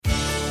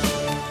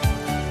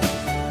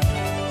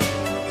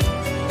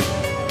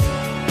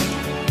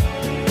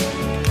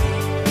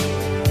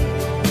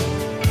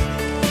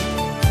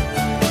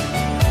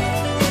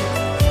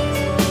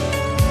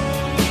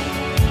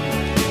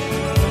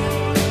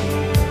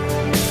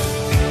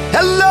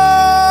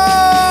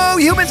Hello,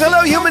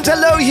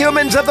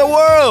 humans of the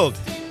world.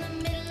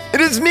 It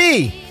is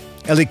me,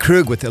 Ellie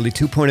Krug with Ellie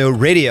 2.0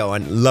 Radio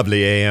on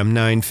lovely AM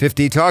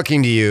 950,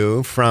 talking to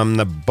you from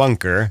the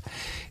bunker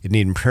in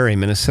Eden Prairie,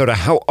 Minnesota.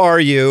 How are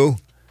you?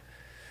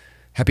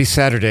 Happy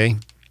Saturday.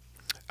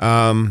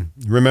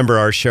 Remember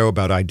our show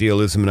about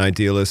idealism and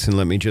idealists, and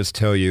let me just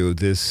tell you,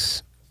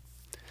 this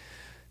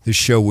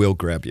show will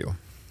grab you.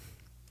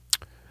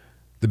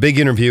 The big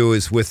interview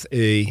is with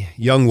a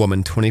young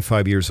woman,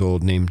 25 years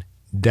old, named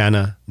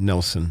Danna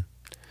Nelson.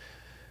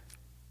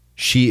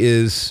 She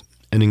is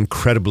an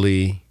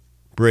incredibly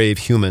brave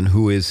human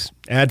who is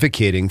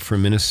advocating for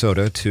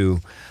Minnesota to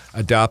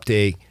adopt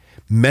a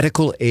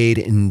medical aid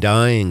in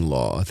dying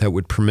law that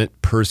would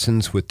permit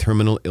persons with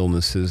terminal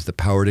illnesses the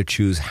power to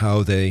choose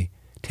how they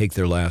take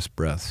their last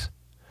breaths.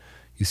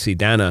 You see,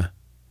 Danna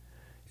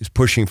is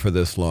pushing for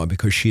this law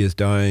because she is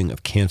dying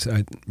of cancer.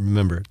 I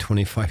remember,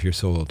 25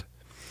 years old.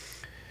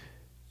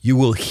 You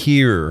will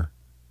hear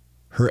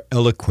her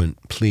eloquent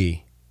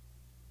plea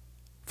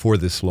for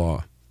this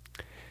law.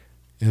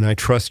 And I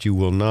trust you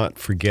will not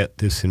forget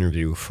that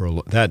interview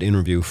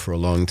for a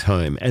long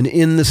time. And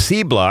in the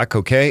C block,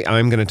 okay,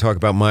 I'm going to talk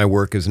about my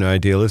work as an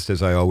idealist,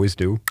 as I always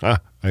do.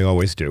 I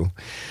always do.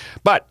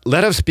 But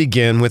let us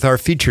begin with our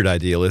featured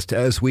idealist,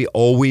 as we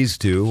always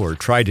do, or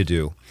try to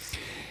do.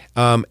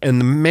 And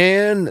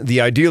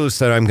the idealist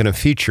that I'm going to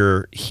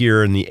feature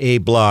here in the A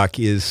block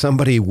is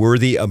somebody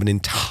worthy of an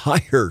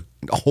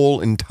whole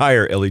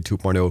entire Ellie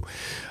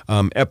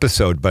 2.0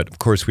 episode, but of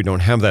course we don't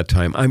have that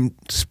time. I'm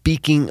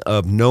speaking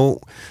of none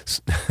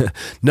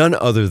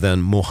other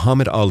than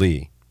Muhammad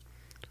Ali,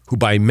 who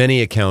by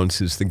many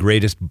accounts is the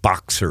greatest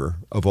boxer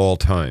of all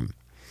time.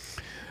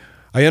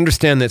 I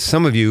understand that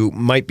some of you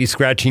might be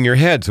scratching your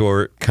heads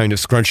or kind of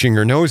scrunching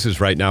your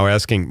noses right now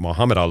asking,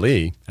 Muhammad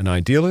Ali, an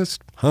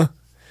idealist? Huh?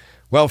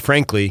 Well,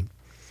 frankly,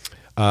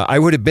 I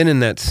would have been in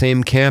that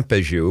same camp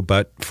as you,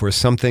 but for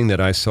something that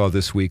I saw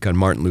this week on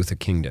Martin Luther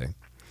King Day.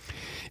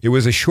 It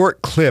was a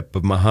short clip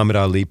of Muhammad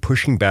Ali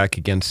pushing back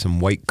against some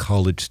white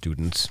college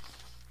students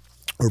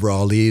over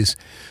Ali's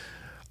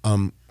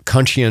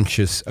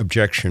conscientious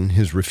objection,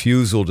 his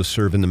refusal to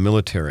serve in the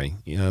military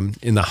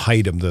in the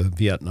height of the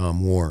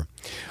Vietnam War.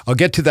 I'll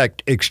get to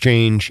that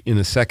exchange in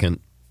a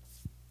second,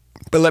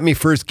 but let me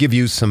first give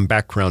you some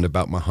background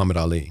about Muhammad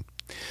Ali.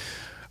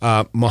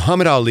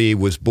 Muhammad Ali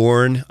was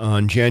born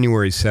on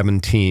January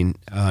 17,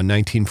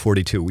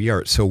 1942.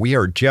 We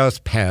are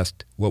just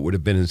past what would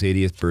have been his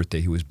 80th birthday.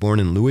 He was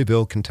born in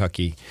Louisville,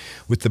 Kentucky,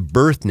 with the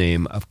birth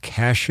name of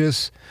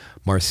Cassius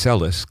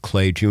Marcellus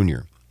Clay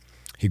Jr.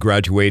 He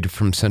graduated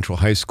from Central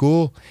High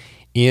School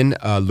in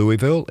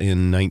Louisville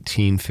in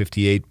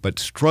 1958, but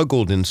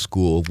struggled in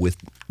school with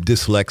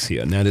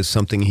dyslexia, and that is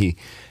something he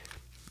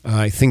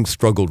I think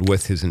struggled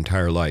with his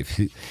entire life.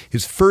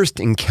 His first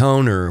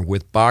encounter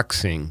with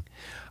boxing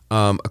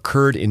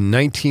occurred in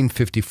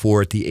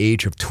 1954 at the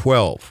age of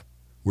 12,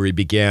 where he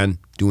began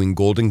doing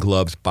Golden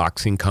Gloves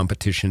boxing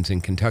competitions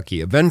in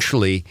Kentucky.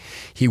 Eventually,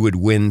 he would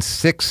win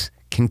 6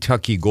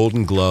 Kentucky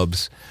Golden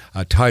Gloves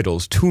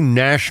titles, 2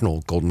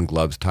 national Golden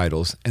Gloves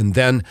titles, and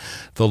then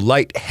the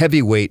light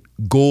heavyweight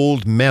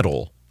gold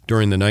medal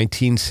during the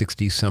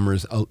 1960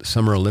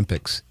 Summer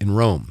Olympics in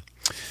Rome.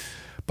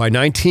 By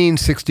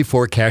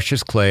 1964,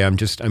 Cassius Clay, I'm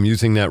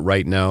using that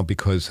right now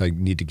because I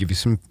need to give you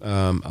some,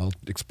 I'll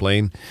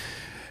explain.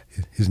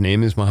 His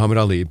name is Muhammad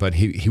Ali, but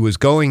he was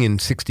going in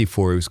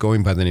 64. He was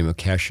going by the name of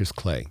Cassius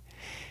Clay.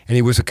 And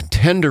he was a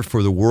contender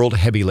for the World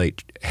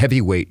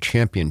Heavyweight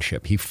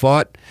Championship. He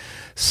fought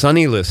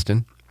Sonny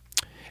Liston,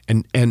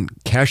 and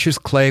Cassius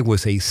Clay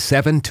was a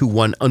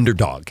 7-1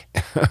 underdog.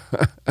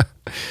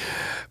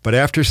 But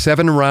after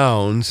 7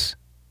 rounds,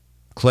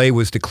 Clay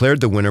was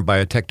declared the winner by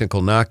a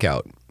technical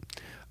knockout.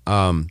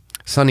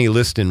 Sonny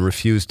Liston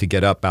refused to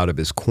get up out of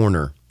his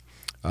corner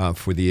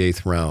for the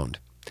 8th round.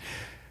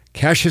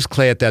 Cassius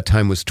Clay at that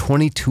time was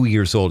 22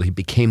 years old. He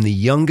became the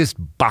youngest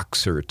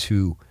boxer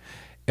to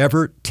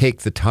ever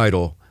take the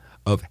title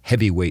of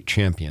heavyweight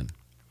champion.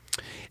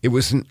 It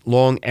wasn't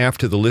long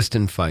after the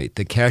Liston fight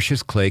that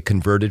Cassius Clay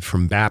converted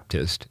from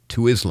Baptist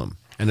to Islam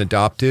and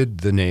adopted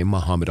the name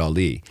Muhammad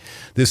Ali.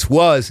 This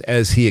was,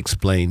 as he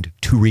explained,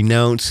 to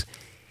renounce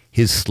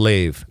his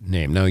slave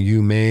name. Now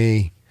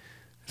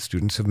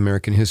students of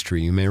American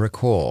history, you may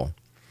recall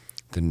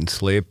that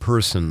enslaved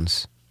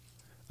persons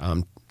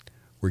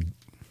were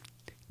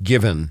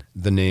given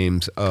the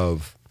names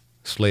of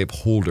slave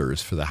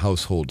holders for the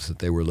households that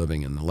they were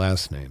living in, the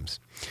last names.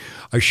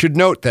 I should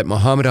note that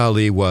Muhammad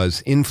Ali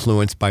was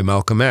influenced by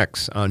Malcolm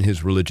X on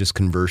his religious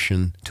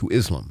conversion to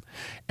Islam.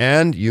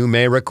 And you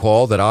may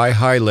recall that I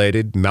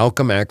highlighted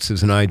Malcolm X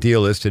as an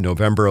idealist in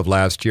November of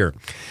last year.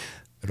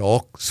 It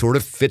all sort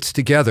of fits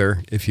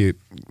together if you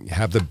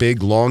have the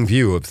big, long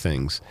view of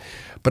things.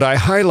 But I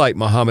highlight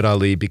Muhammad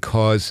Ali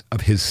because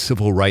of his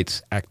civil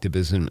rights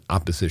activism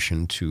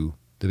opposition to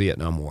the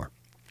Vietnam War.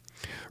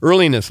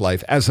 Early in his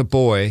life, as a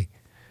boy,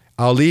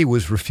 Ali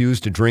was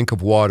refused a drink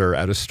of water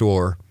at a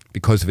store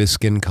because of his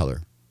skin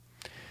color.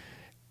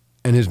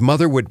 And his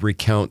mother would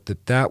recount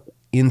that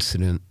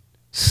incident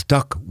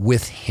stuck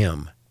with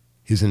him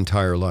his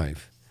entire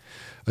life.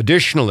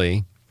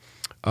 Additionally,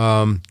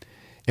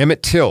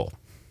 Emmett Till,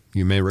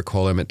 you may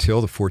recall Emmett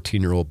Till, the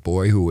 14-year-old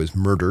boy who was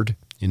murdered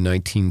in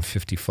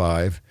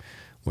 1955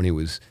 when he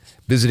was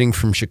visiting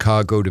from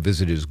Chicago to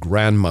visit his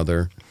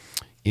grandmother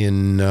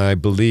in, I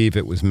believe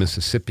it was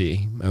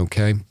Mississippi,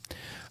 okay?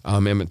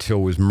 Emmett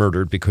Till was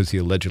murdered because he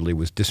allegedly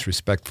was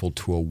disrespectful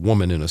to a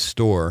woman in a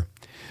store.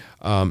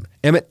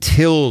 Emmett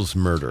Till's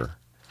murder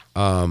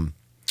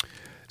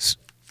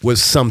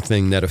was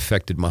something that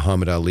affected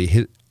Muhammad Ali.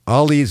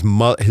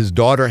 His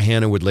daughter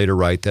Hannah would later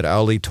write that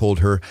Ali told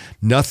her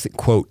nothing,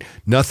 quote,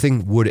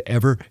 nothing would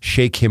ever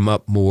shake him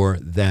up more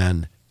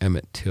than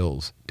Emmett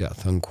Till's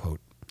death, unquote.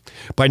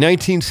 By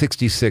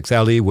 1966,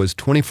 Ali was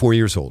 24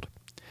 years old,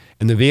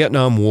 and the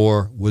Vietnam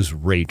War was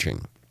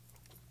raging.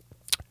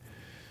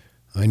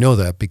 I know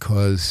that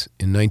because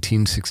in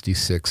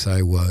 1966,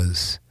 I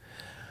was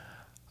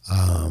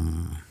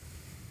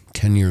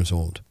 10 years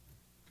old,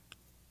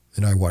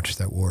 and I watched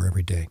that war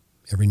every day,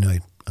 every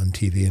night on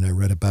TV, and I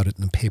read about it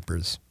in the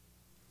papers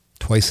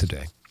twice a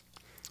day,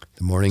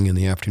 the morning and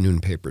the afternoon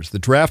papers. The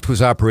draft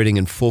was operating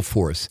in full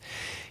force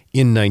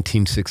in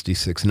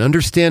 1966, and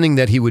understanding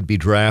that he would be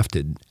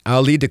drafted,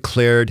 Ali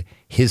declared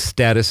his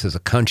status as a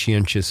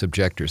conscientious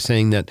objector,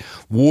 saying that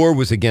war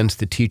was against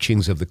the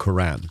teachings of the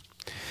Quran.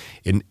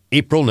 In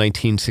April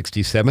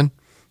 1967,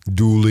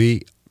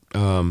 duly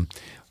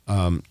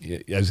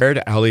as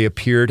Ali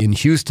appeared in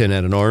Houston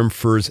at an Armed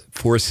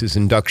Forces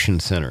Induction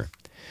Center.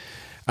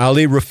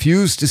 Ali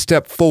refused to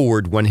step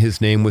forward when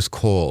his name was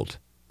called,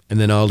 and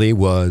then Ali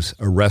was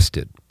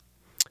arrested.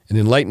 And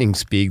in lightning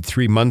speed,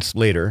 3 months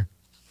later,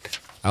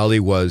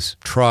 Ali was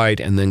tried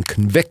and then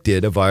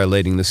convicted of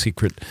violating the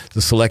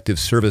selective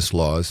service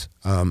laws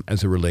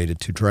as it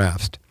related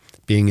to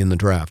being in the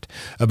draft.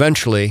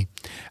 Eventually,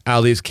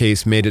 Ali's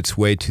case made its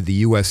way to the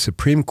U.S.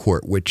 Supreme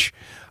Court, which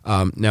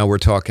now we're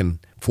talking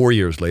 4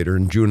 years later,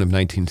 in June of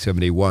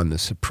 1971, the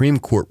Supreme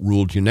Court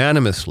ruled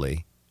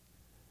unanimously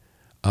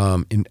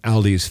in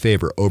Ali's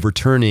favor,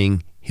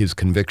 overturning his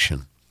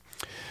conviction.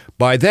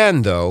 By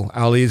then, though,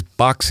 Ali's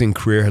boxing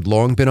career had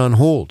long been on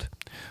hold.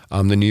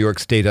 The New York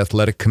State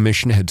Athletic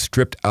Commission had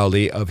stripped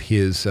Ali of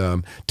his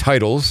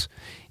titles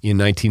in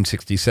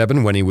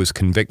 1967 when he was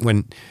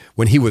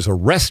when he was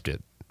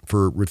arrested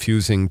for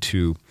refusing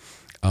to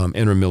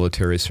enter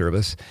military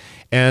service,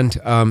 and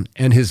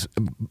his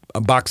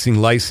boxing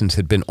license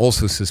had been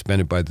also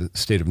suspended by the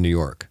state of New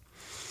York.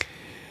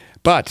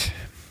 But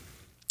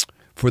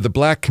for the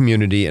black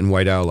community and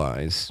white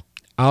allies,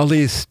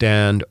 Ali's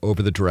stand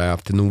over the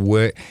draft and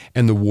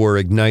the war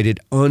ignited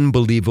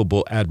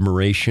unbelievable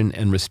admiration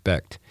and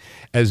respect.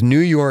 As New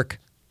York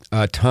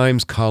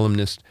Times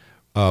columnist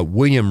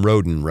William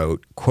Roden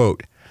wrote,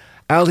 quote,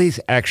 "Ali's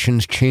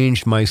actions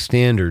changed my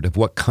standard of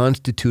what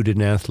constituted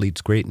an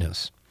athlete's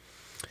greatness.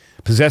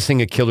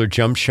 Possessing a killer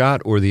jump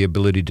shot or the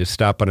ability to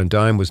stop on a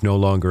dime was no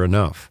longer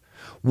enough.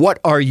 What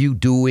are you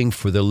doing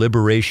for the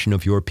liberation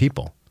of your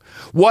people?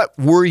 What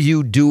were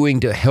you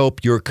doing to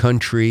help your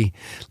country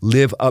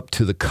live up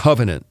to the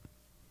covenant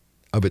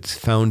of its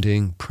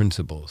founding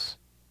principles?"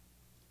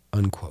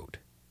 Unquote.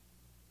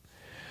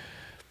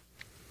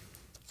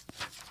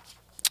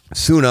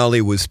 Soon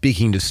Ali was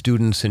speaking to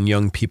students and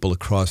young people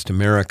across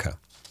America.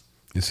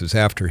 This was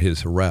after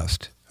his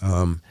arrest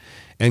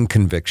and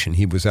conviction.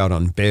 He was out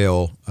on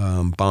bail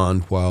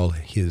bond while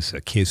his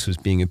case was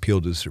being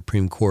appealed to the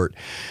Supreme Court.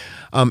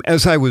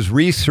 As I was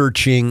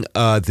researching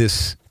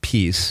this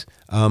piece,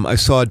 I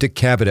saw a Dick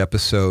Cavett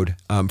episode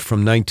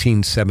from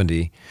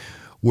 1970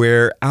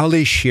 where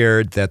Ali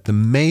shared that the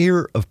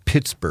mayor of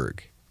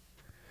Pittsburgh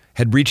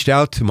had reached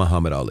out to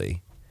Muhammad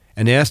Ali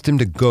and asked him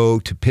to go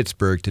to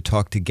Pittsburgh to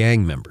talk to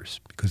gang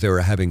members because they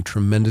were having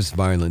tremendous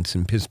violence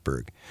in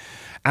Pittsburgh.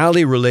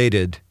 Ali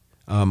related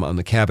on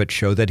the Cavett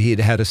show that he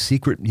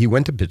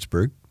went to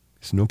Pittsburgh,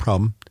 it's no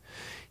problem.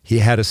 He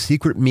had a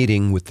secret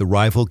meeting with the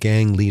rival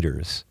gang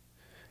leaders,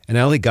 and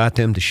Ali got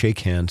them to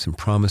shake hands and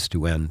promise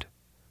to end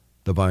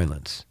the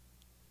violence.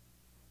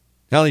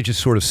 Ali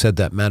just sort of said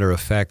that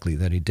matter-of-factly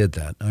that he did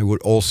that. I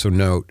would also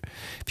note,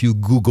 if you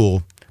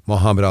Google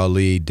Muhammad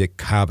Ali, Dick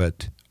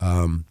Cavett,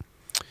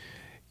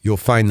 you'll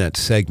find that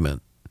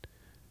segment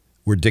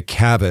where Dick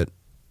Cavett,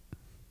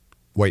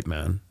 white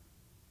man,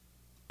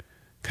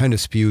 kind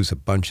of spews a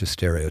bunch of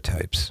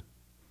stereotypes.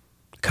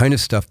 The kind of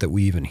stuff that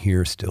we even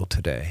hear still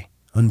today.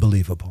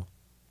 Unbelievable.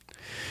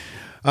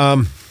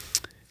 I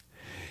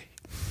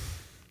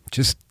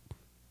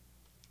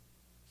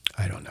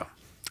don't know.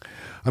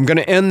 I'm going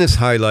to end this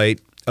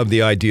highlight of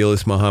the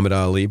idealist Muhammad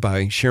Ali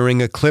by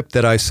sharing a clip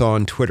that I saw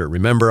on Twitter.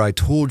 Remember, I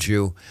told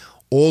you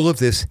all of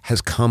this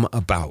has come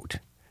about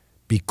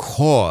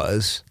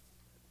because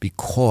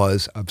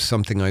of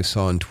something I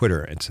saw on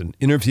Twitter. It's an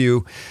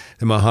interview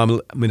that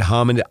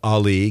Muhammad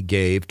Ali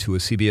gave to a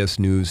CBS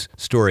News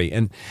story.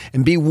 And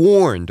be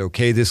warned,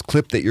 okay, this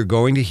clip that you're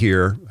going to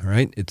hear, all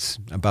right, it's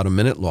about a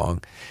minute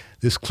long.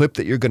 This clip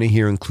that you're going to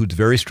hear includes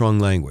very strong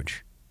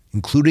language,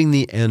 including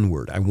the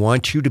N-word. I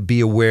want you to be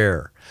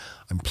aware.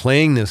 I'm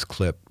playing this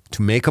clip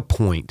to make a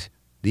point,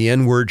 The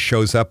N-word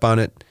shows up on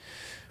it.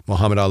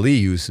 Muhammad Ali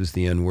uses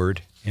the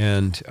N-word.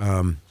 And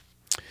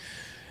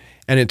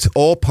it's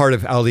all part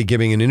of Ali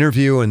giving an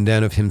interview and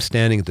then of him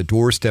standing at the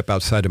doorstep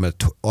outside of an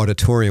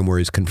auditorium where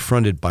he's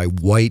confronted by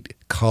white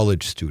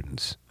college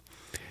students.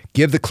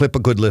 Give the clip a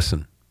good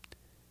listen.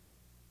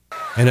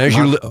 And as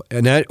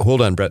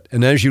hold on, Brett.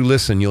 And as you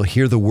listen, you'll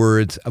hear the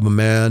words of a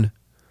man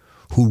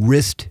who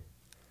risked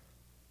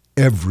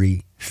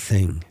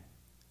everything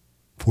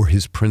for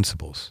his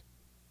principles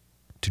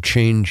to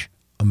change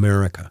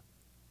America.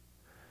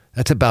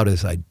 That's about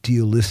as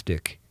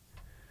idealistic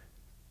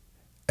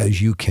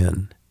as you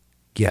can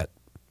get.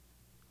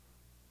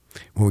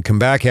 When we come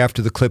back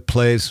after the clip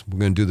plays, we're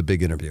going to do the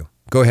big interview.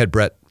 Go ahead,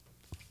 Brett.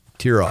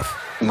 Tear off.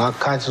 My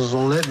conscience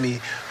won't let me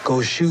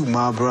go shoot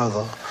my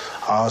brother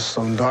or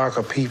some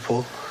darker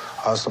people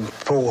or some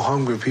poor,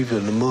 hungry people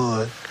in the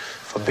mud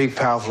for big,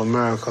 powerful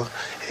America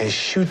and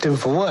shoot them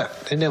for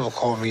what? They never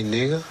called me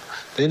nigger.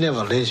 They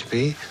never lynched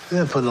me. They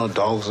never put no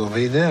dogs on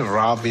me. They never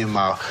robbed me of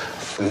my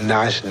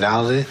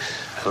nationality,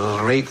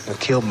 raped and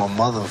killed my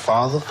mother and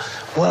father.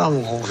 What,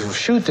 I'm going to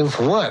shoot them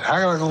for what? How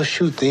am I going to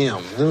shoot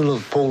them? Them little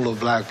poor little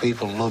black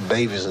people, little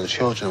babies and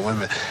children and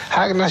women.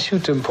 How can I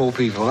shoot them poor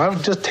people?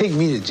 Just take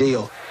me to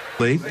jail.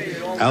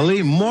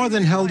 Ali more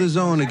than held his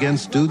own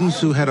against students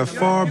who had a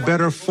far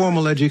better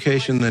formal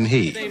education than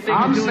he.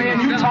 I'm saying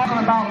you talking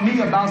about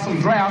me about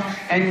some draft,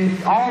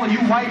 and all of you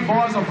white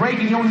boys are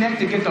breaking your neck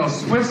to get to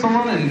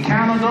Switzerland and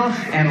Canada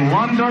and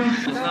London.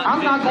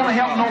 I'm not going to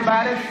help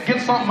nobody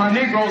get something my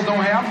Negroes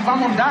don't have. If I'm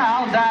going to die,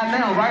 I'll die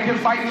now, right here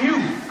fighting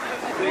you.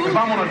 If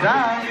I'm going to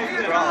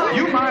die,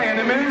 you my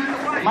enemy.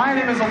 My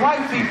enemy is the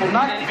white people,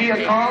 not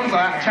Vietcong's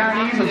or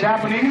Chinese or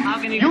Japanese.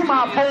 You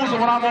my opposer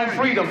when I want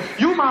freedom.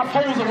 You my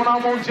opposer when I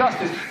want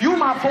justice. You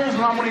my opposer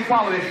when I want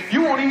equality.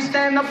 You won't even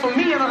stand up for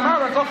me in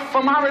America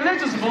for my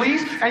religious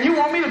beliefs, and you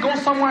want me to go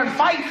somewhere and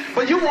fight,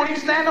 but you won't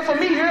even stand up for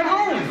me here at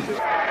home.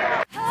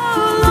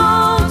 How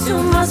long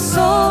till my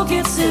soul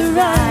gets it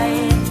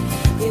right?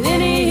 Will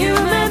any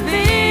human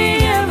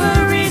being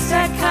ever reach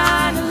that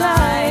kind of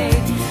light?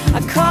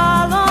 I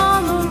call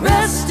on the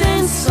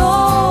resting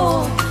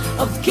soul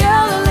of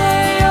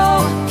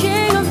Galileo,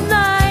 king of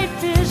night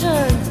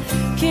vision,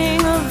 king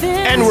of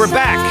insight. And we're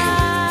back.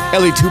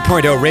 Ellie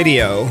 2.0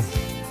 Radio,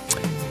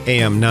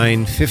 AM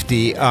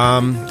 950.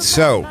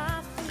 So,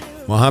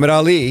 Muhammad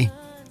Ali,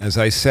 as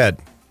I said,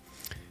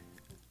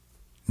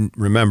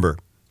 remember,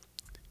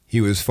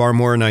 he was far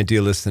more an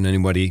idealist than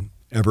anybody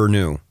ever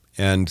knew,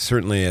 and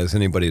certainly as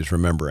anybody is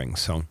remembering.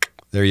 So,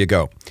 there you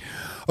go.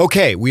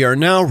 Okay, we are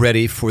now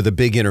ready for the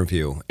big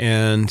interview.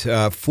 And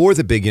for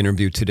the big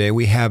interview today,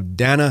 we have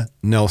Danna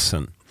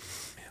Nelson.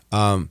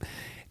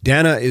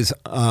 Danna is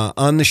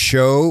on the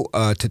show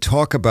to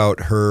talk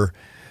about her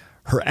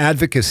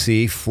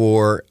advocacy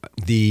for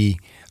the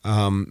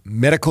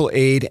medical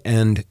aid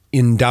in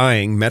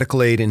dying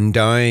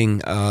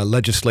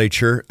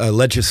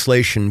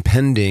legislation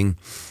pending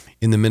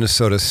in the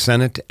Minnesota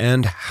Senate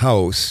and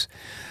House.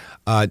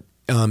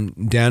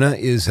 Danna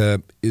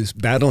is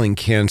battling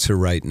cancer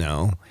right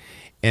now.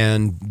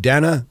 And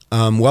Danna,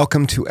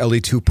 welcome to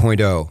Ellie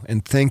 2.0,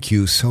 and thank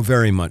you so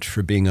very much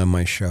for being on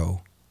my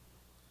show.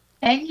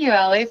 Thank you,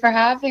 Ellie, for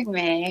having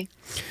me.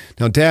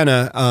 Now,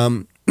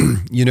 Danna,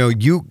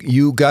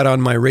 you got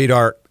on my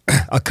radar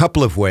a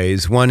couple of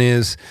ways. One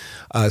is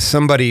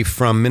somebody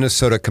from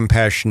Minnesota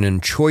Compassion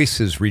and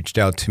Choices reached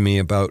out to me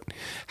about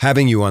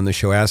having you on the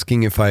show,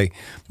 asking if I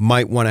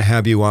might want to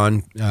have you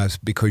on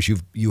because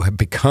you have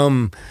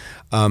become,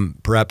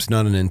 perhaps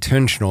not an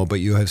intentional, but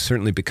you have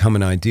certainly become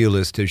an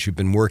idealist as you've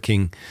been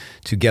working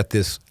to get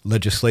this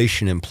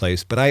legislation in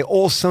place. But I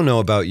also know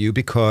about you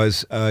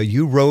because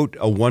you wrote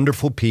a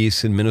wonderful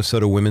piece in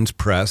Minnesota Women's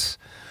Press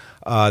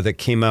that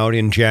came out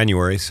in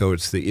January. So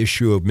it's the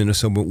issue of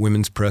Minnesota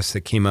Women's Press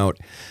that came out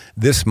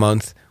this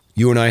month.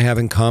 You and I have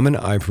in common.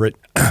 I've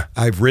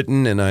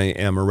written, and I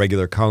am a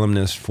regular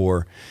columnist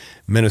for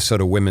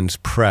Minnesota Women's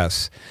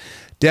Press.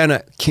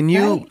 Danna, can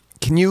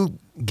you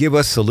give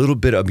us a little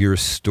bit of your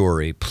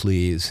story,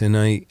 please? And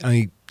I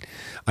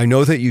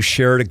know that you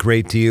shared a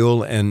great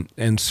deal,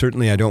 and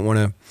certainly I don't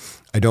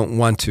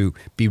want to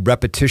be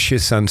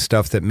repetitious on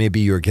stuff that maybe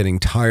you're getting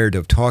tired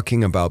of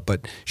talking about,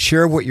 but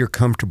share what you're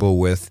comfortable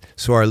with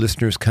so our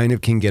listeners kind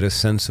of can get a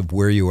sense of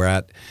where you are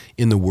at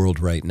in the world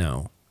right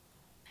now.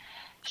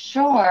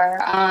 Sure.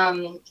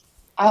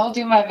 I'll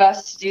do my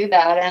best to do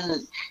that.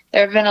 And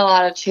there have been a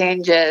lot of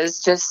changes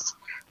just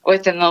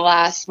within the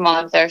last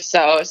month or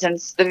so,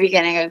 since the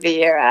beginning of the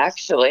year,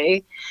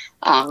 actually,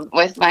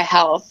 with my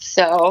health.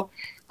 So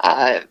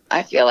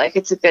I feel like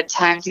it's a good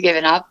time to give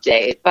an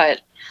update.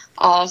 But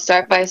I'll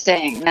start by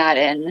saying that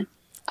in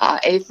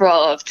April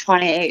of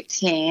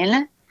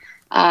 2018,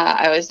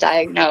 I was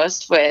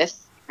diagnosed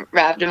with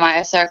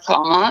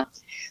rhabdomyosarcoma,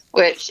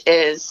 which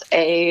is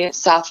a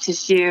soft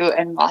tissue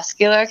and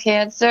muscular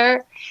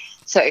cancer.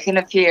 So it can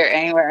appear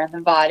anywhere in the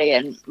body,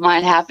 and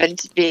mine happened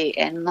to be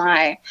in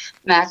my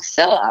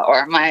maxilla,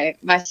 or my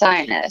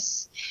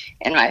sinus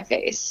in my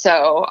face.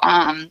 So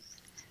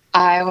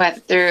I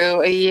went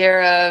through a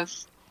year of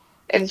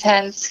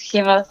intense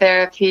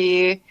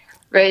chemotherapy,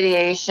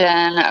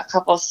 radiation, a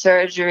couple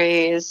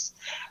surgeries,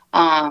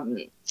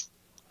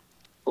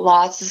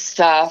 lots of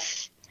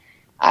stuff,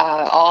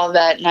 all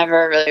that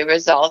never really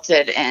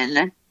resulted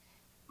in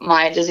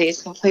my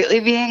disease completely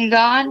being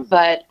gone,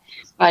 but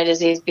my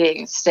disease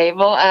being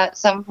stable at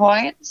some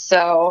point.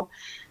 So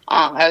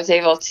I was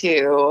able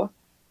to,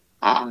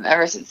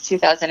 ever since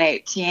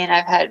 2018,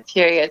 I've had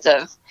periods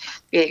of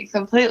being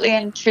completely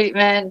in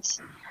treatment.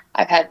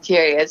 I've had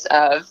periods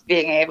of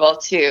being able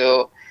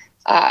to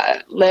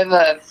live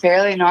a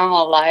fairly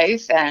normal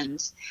life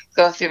and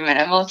go through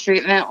minimal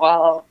treatment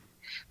while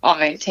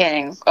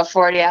maintaining a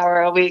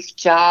 40-hour-a-week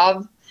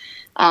job,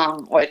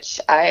 which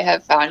I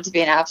have found to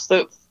be an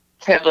absolute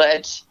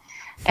privilege.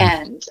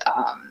 And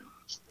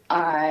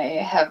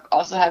I have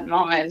also had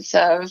moments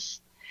of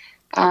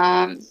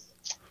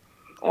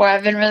where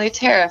I've been really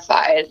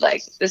terrified,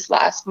 like this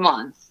last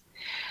month.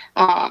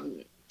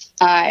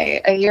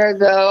 I, a year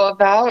ago,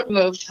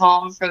 moved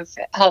home from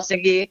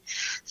Helsinki,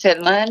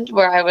 Finland,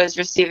 where I was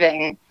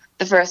receiving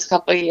the first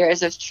couple of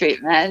years of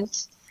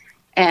treatment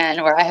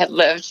and where I had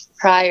lived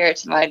prior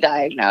to my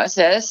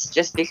diagnosis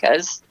just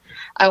because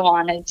I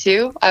wanted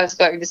to. I was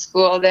going to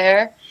school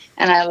there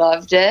and I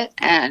loved it,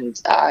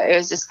 and it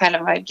was just kind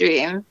of my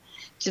dream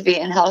to be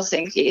in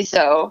Helsinki.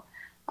 So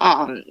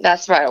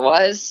that's where I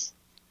was.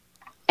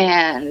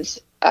 And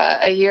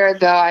a year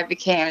ago, I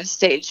became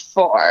stage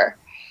 4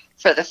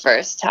 for the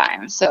first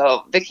time.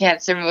 So the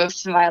cancer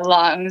moved to my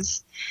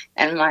lungs,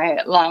 and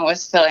my lung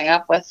was filling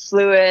up with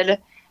fluid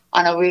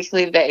on a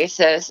weekly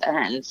basis,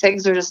 and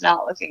things were just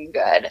not looking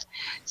good.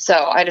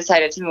 So I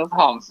decided to move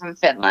home from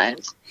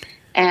Finland.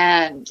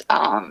 And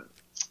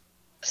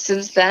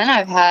since then,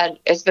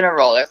 it's been a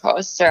roller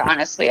coaster,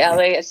 honestly,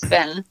 Ellie. It's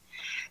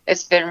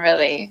been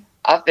really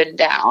up and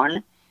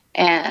down.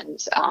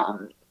 And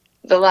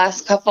the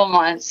last couple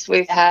months,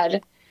 we've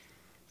had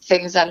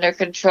things under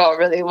control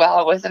really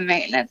well with the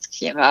maintenance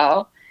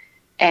chemo.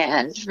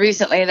 And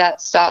recently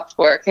that stopped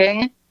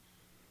working.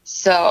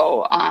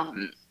 So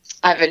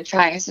I've been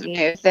trying some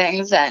new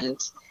things, and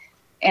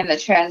in the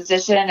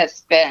transition,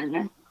 it's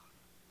been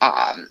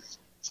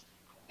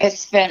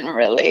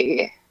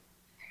really,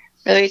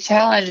 really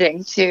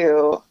challenging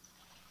to.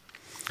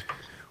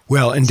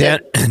 Well, and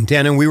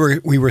Danna,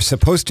 we were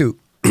supposed to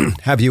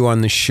have you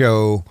on the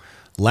show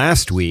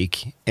last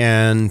week,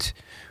 and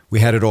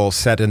we had it all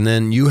set, and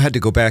then you had to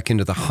go back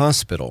into the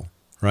hospital,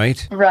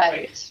 right?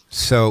 Right.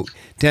 So,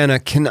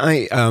 Danna, can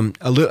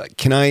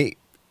I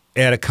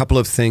add a couple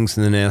of things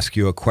and then ask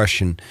you a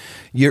question?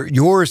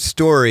 Your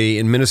story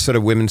in Minnesota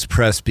Women's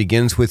Press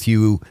begins with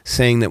you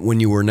saying that when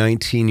you were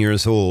 19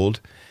 years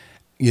old,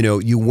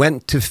 you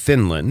went to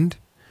Finland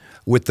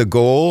with the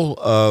goal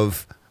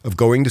of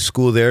going to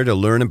school there to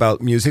learn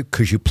about music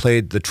because you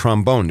played the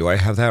trombone. Do I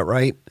have that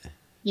right?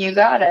 You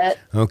got it.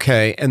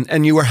 Okay,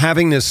 and you were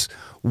having this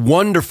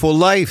wonderful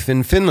life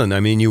in Finland. I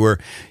mean, you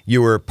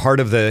were part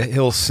of the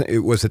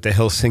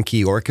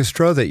Helsinki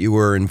Orchestra that you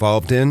were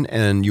involved in,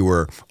 and you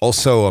were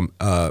also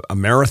a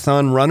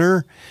marathon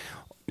runner.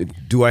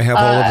 Do I have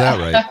all of that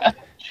right?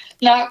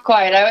 Not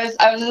quite.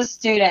 I was a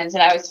student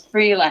and I was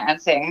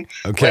freelancing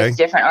with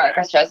different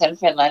orchestras in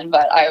Finland,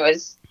 but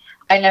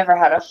I never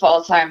had a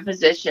full-time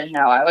position.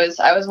 No, I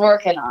was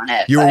working on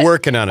it. You were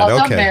working on it.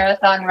 Also okay.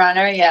 Marathon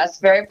runner. Yes,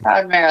 very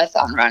proud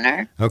marathon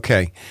runner.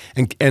 Okay.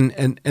 And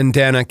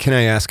Danna, can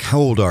I ask, how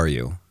old are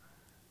you?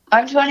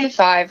 I'm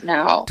 25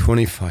 now.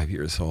 25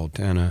 years old,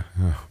 Danna.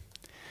 Oh.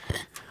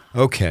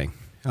 Okay.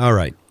 All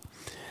right.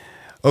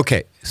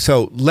 Okay.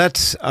 So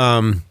let's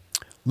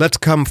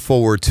come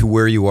forward to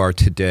where you are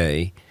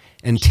today,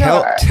 and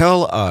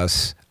tell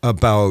us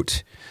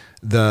about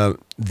the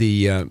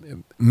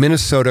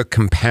Minnesota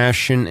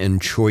Compassion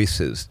and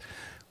Choices.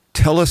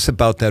 Tell us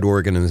about that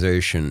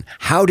organization.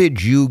 How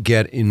did you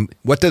get in?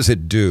 What does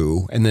it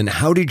do? And then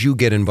how did you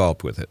get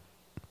involved with it?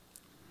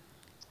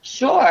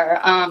 Sure.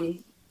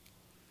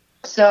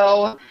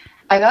 So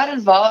I got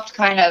involved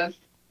kind of,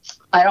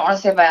 I don't want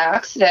to say by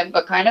accident,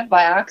 but kind of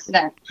by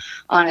accident,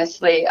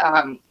 honestly.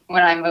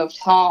 When I moved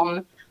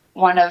home,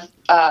 one of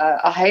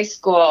a high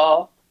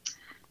school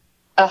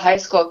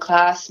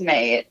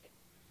classmate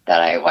that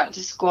I went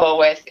to school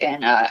with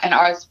in an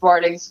arts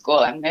boarding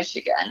school in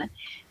Michigan,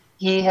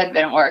 he had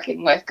been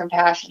working with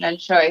Compassion and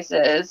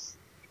Choices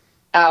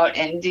out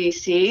in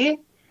D.C.,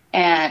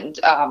 and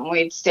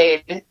we'd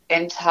stayed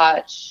in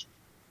touch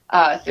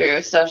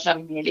through social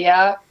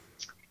media.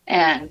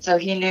 And so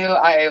he knew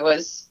I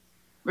was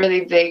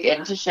really big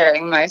into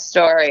sharing my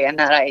story and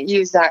that I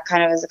used that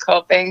kind of as a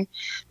coping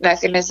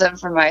mechanism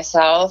for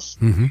myself.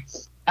 Mm-hmm.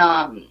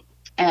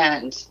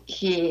 And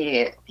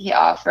he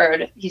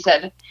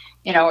said,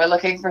 we're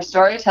looking for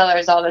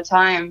storytellers all the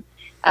time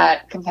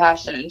at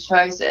Compassion and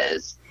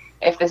Choices.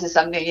 If this is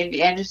something you'd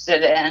be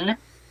interested in,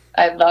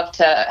 I'd love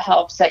to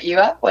help set you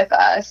up with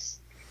us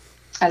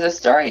as a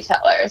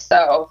storyteller.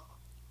 So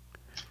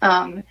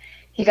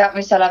he got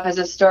me set up as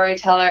a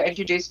storyteller,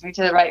 introduced me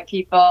to the right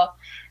people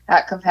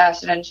at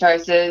Compassion and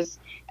Choices,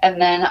 And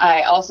then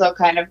I also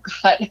kind of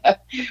got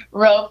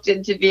roped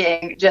into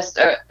being just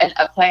a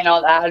plain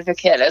old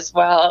advocate as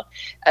well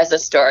as a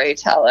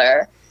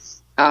storyteller.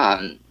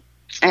 And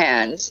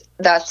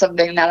that's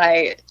something that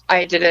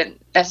I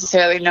didn't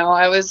necessarily know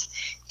I was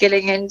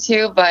getting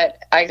into, but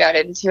I got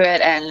into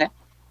it and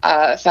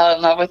fell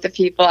in love with the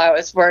people I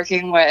was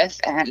working with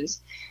and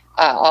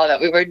all that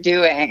we were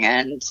doing.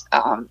 And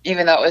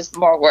even though it was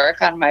more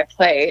work on my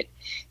plate,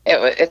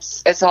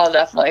 it's all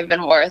definitely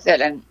been worth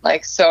it and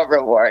like so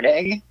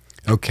rewarding.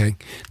 Okay.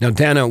 Now,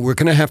 Danna, we're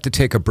going to have to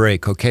take a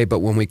break, okay? But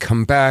when we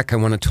come back, I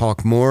want to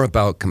talk more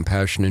about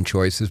compassion and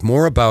choices,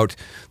 more about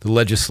the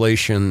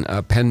legislation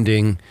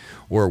pending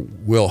or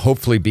will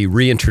hopefully be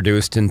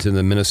reintroduced into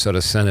the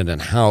Minnesota Senate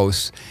and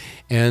House.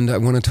 And I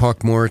want to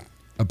talk more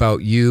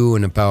about you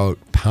and about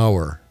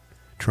power,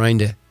 trying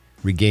to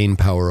regain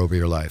power over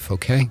your life,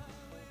 okay?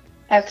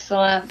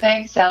 Excellent.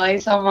 Thanks, Ellie,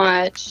 so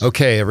much.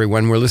 Okay,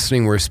 everyone, we're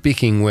listening. We're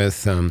speaking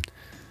with an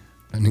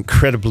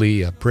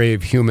incredibly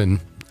brave human,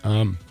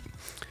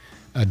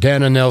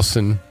 Danna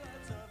Nelson.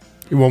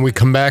 When we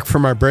come back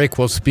from our break,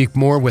 we'll speak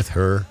more with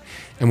her,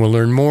 and we'll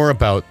learn more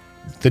about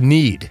the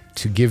need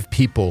to give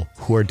people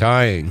who are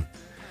dying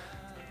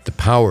the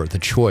power, the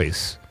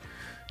choice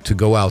to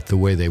go out the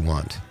way they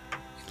want.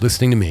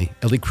 Listening to me,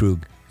 Ellie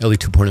Krug, Ellie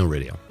 2.0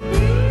 Radio.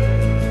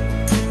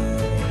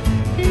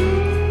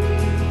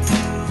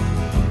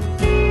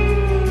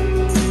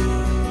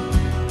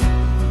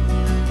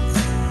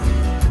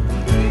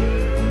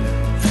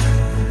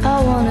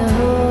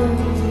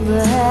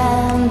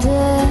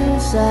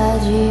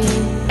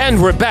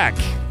 And we're back.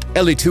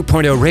 Ellie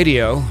 2.0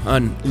 Radio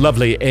on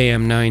lovely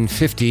AM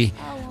 950.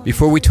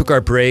 Before we took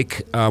our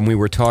break, we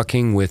were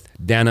talking with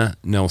Danna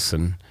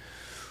Nelson,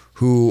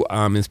 who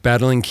is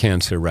battling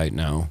cancer right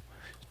now,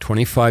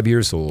 25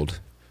 years old,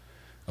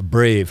 a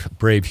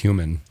brave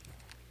human.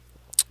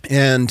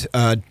 And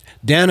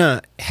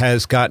Danna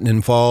has gotten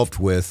involved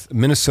with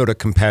Minnesota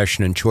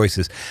Compassion and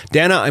Choices.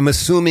 Danna, I'm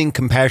assuming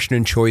Compassion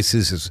and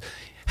Choices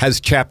has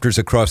chapters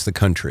across the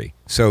country.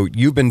 So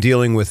you've been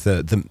dealing with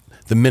the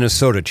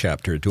Minnesota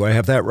chapter. Do I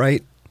have that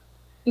right?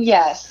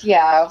 Yes,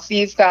 yeah,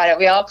 we've got it.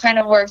 We all kind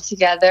of work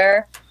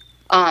together,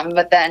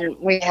 but then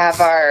we have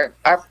our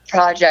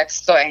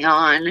projects going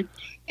on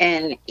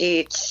in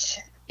each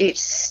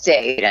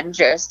state and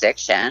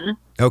jurisdiction.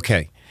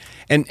 Okay,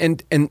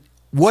 and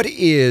what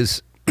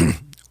is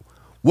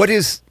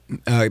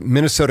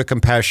Minnesota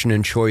Compassion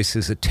and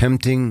Choices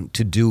attempting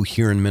to do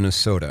here in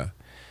Minnesota?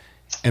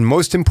 And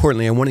most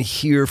importantly, I want to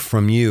hear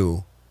from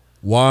you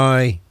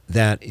why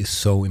that is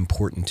so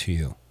important to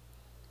you.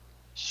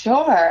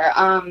 Sure.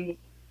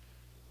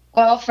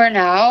 Well, for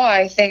now,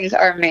 I think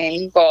our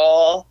main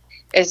goal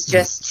is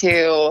just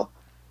to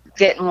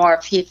get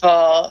more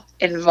people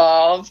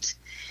involved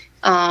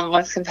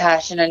with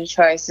Compassion and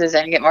Choices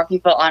and get more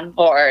people on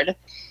board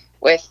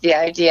with the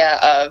idea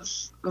of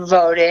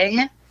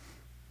voting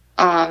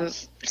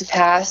to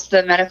pass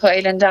the Medical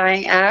Aid in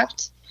Dying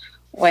Act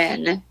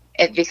when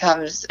it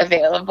becomes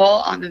available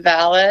on the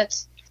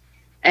ballot,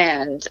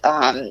 and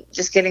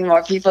just getting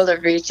more people to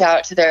reach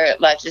out to their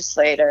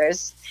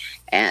legislators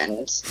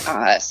and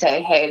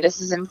say, hey,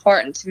 this is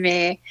important to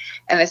me,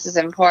 and this is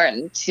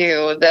important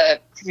to the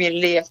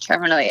community of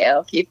terminally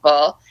ill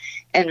people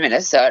in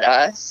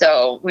Minnesota,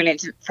 so we need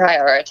to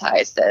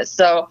prioritize this.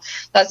 So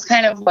that's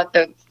kind of what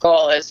the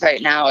goal is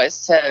right now,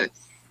 is to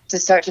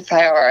start to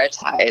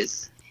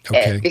prioritize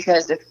it,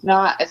 because it's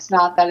not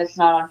that it's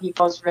not on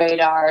people's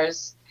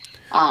radars,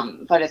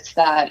 but it's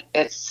that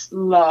it's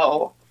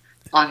low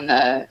on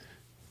the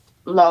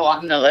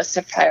list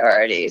of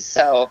priorities.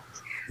 So,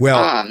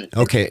 well,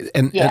 okay,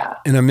 and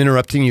I'm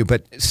interrupting you,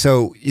 but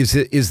so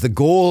is the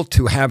goal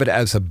to have it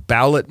as a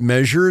ballot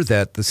measure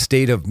that the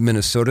state of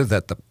Minnesota,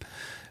 that the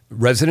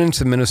residents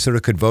of Minnesota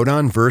could vote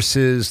on,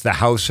 versus the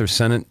House or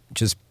Senate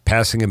just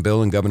passing a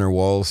bill and Governor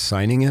Walz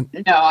signing it?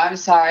 No, I'm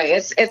sorry.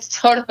 It's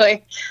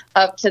totally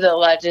up to the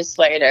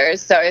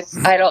legislators. So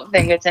I don't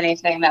think it's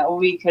anything that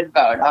we could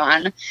vote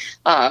on.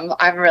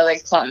 I'm really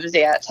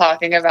clumsy at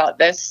talking about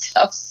this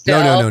stuff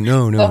still.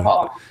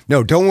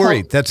 No, don't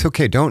worry. That's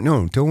okay.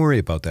 Don't worry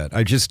about that.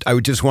 I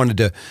just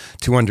wanted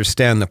to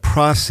understand the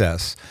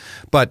process.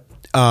 But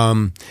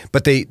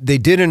they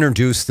did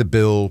introduce the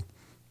bill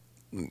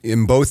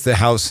in both the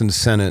House and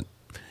Senate,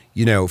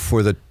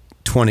 for the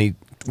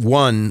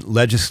 21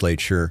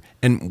 legislature.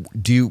 And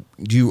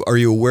are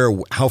you aware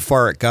how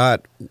far it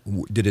got?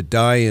 Did it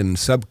die in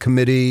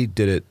subcommittee?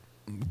 Did it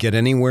get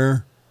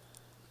anywhere?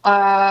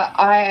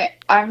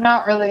 I'm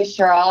not really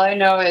sure. All I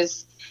know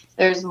is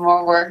there's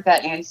more work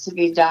that needs to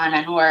be done,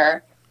 and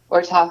we're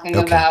talking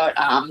about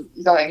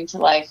going to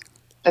like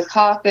the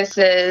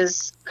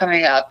caucuses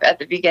coming up at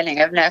the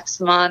beginning of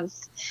next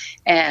month,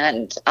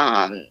 and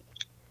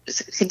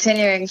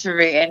continuing to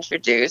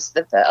reintroduce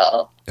the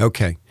bill.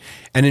 Okay.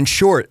 And in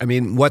short, I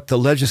mean, what the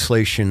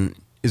legislation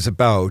is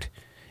about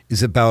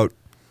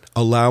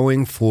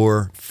allowing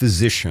for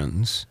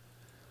physicians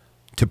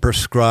to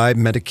prescribe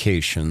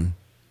medication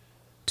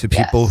to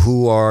people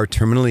who are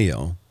terminally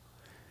ill,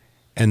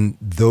 and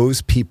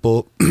those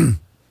people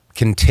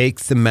can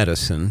take the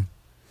medicine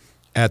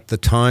at the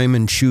time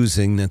and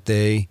choosing that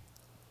they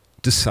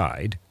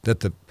decide,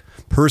 that the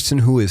person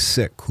who is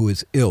sick, who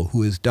is ill,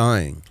 who is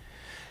dying,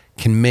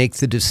 can make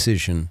the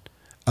decision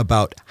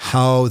about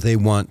how they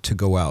want to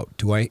go out.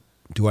 Do I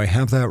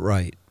have that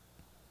right?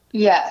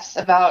 Yes,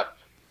 about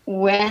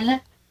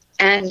when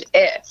and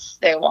if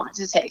they want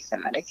to take the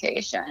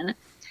medication.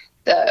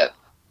 The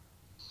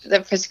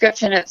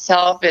prescription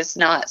itself is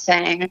not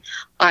saying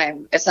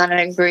it's not an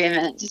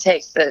agreement to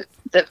take the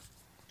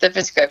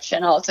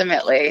prescription.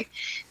 Ultimately,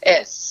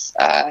 it's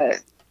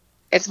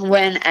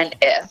when and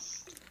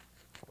if.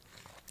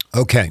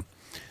 Okay.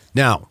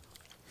 Now,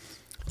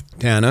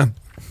 Danna,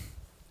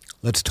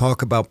 let's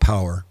talk about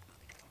power,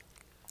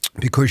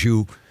 because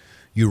you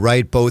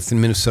write both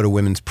in Minnesota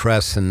Women's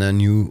Press and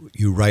then you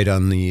write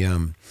on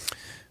the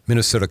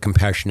Minnesota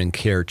Compassion and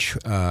Care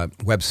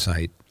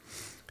website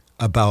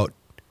about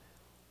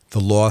the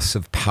loss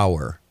of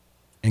power.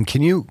 And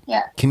can you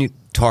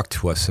talk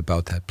to us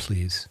about that,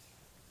 please?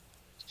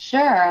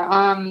 Sure.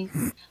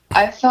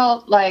 I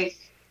felt like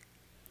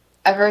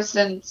ever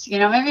since,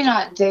 maybe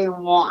not day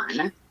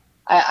one,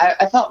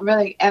 I felt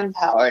really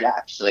empowered,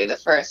 actually, the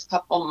first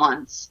couple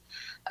months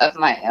of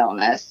my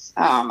illness.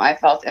 I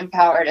felt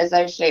empowered as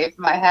I shaved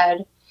my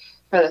head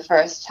for the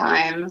first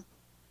time.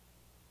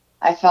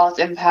 I felt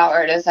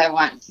empowered as I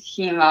went to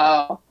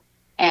chemo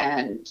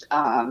and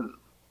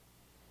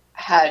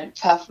had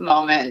tough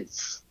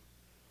moments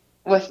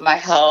with my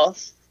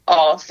health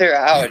all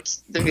throughout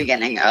the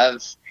beginning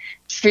of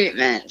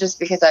treatment, just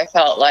because I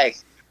felt like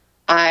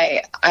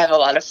I have a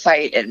lot of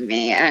fight in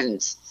me.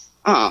 And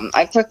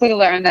I quickly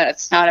learned that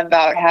it's not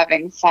about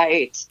having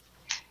fight.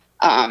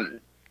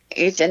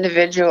 Each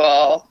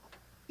individual,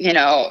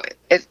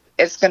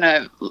 it's going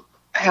to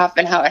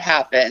happen how it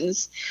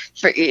happens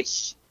for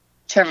each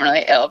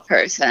terminally ill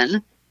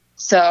person.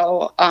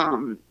 So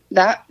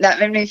that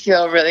made me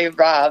feel really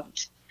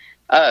robbed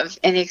of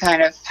any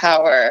kind of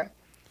power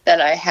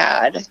that I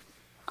had.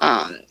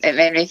 It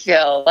made me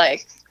feel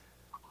like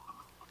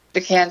the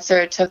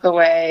cancer took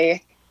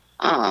away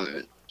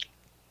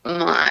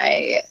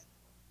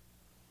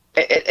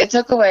it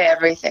took away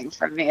everything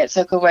from me. It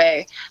took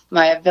away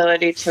my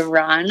ability to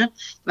run.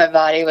 My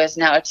body was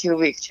now too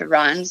weak to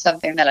run,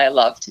 something that I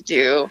loved to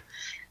do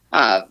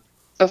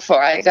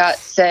before I got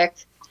sick.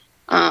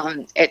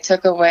 It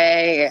took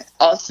away,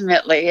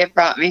 ultimately, it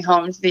brought me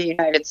home to the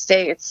United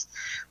States,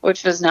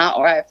 which was not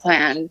where I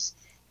planned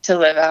to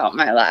live out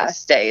my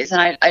last days.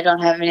 And I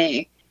don't have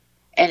any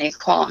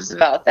qualms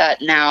about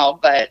that now,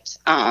 but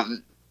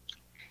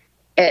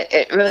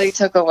it really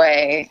took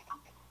away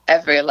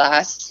every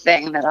last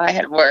thing that I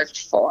had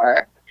worked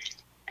for.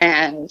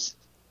 And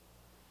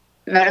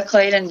medical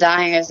aid in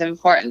dying is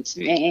important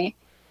to me,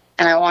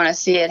 and I want to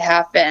see it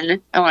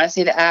happen. I want to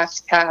see the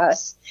act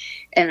pass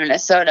in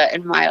Minnesota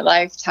in my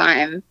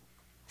lifetime,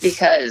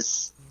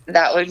 because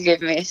that would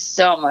give me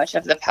so much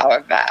of the power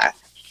back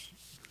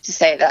to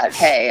say that,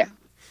 hey,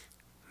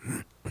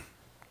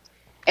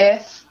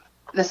 if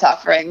the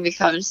suffering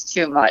becomes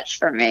too much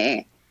for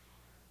me,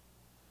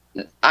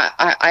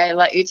 I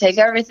let you take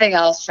everything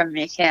else from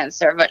me,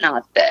 cancer, but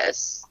not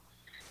this.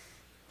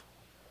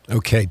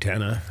 Okay,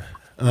 Danna.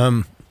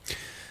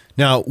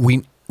 Now,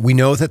 we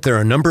know that there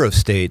are a number of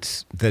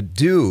states that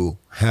do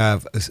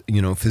have,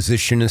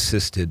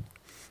 physician-assisted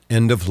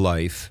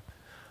end-of-life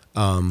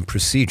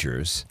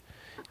procedures.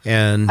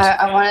 And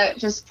I want to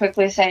just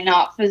quickly say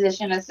not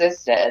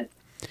physician-assisted.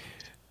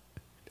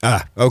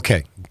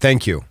 Okay.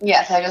 Thank you.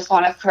 Yes, I just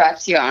want to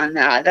correct you on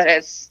that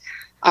it's,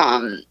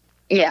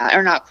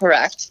 or not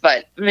correct,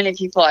 but many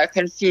people are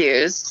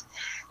confused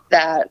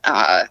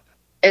that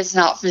it's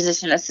not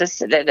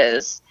physician-assisted. It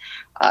is,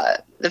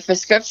 the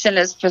prescription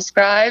is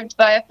prescribed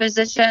by a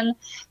physician,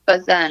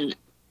 but then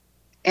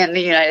in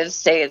the United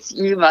States,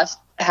 you must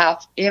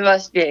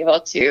be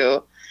able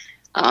to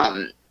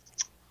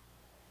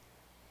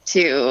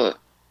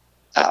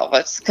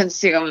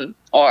consume,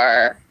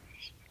 or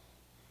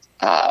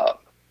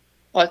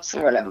what's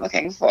the word I'm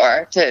looking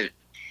for, to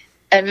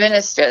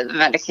administer the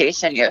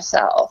medication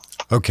yourself.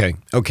 Okay.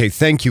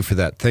 Thank you for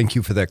that. Thank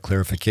you for that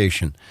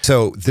clarification.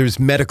 So there's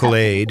medical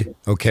aid,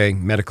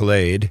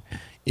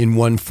 in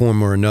one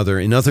form or another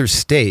in other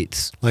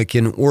states, like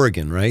in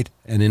Oregon, right?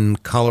 And in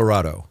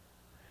Colorado.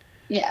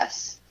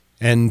 Yes.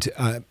 And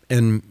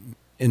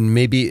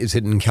maybe, is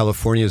it in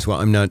California as well?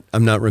 I'm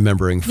not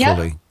remembering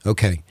fully. Yeah.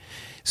 Okay.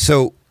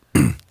 So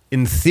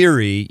in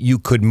theory, you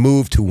could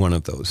move to one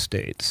of those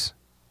states,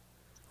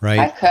 right?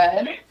 I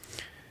could.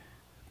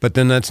 But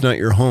then that's not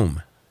your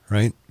home,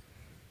 right?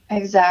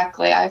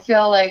 Exactly. I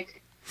feel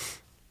like,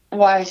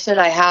 why should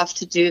I have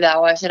to do that?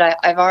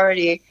 I've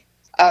already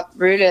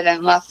uprooted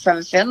and left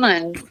from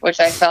Finland, which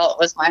I felt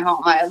was my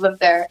home. I lived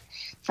there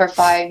for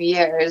 5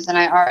 years, and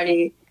I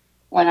already,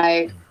 when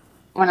I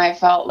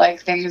felt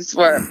like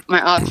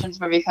my options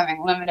were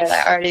becoming limited,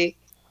 I already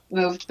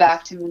moved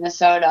back to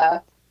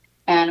Minnesota,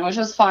 and which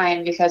was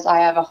fine because I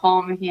have a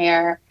home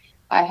here.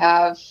 I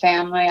have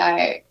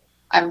family.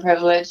 I'm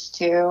privileged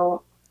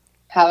to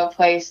have a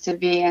place to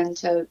be and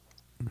to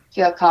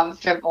feel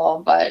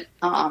comfortable. But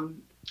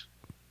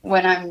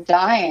when I'm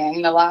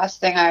dying, the last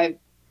thing I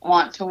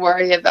want to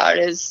worry about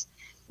is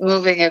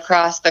moving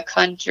across the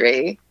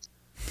country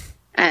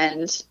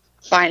and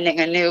finding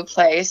a new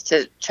place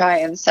to try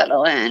and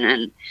settle in.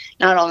 And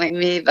not only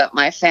me, but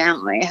my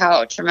family,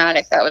 how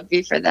traumatic that would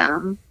be for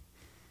them.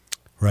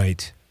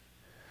 Right.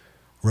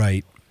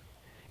 Right.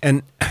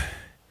 And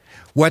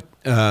what,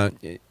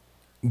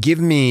 give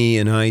me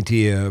an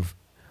idea of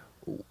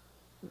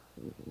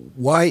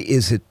why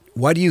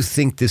do you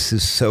think this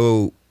is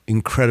so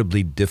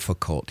incredibly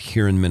difficult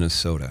here in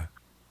Minnesota?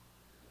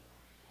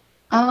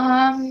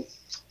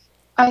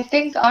 I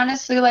think,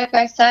 honestly, like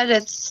I said,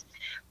 it's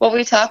what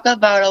we talk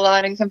about a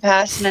lot in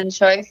Compassion and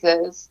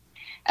Choices.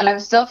 And I'm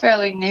still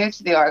fairly new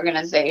to the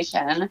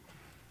organization.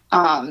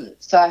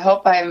 So I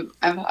hope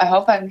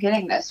I'm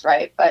getting this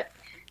right. But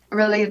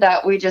really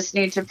that we just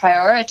need to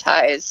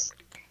prioritize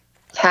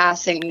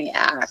passing the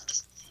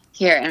act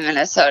here in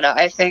Minnesota.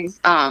 I think,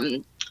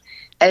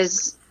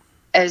 as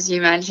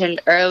you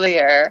mentioned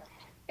earlier,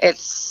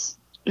 it's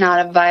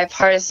not a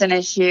bipartisan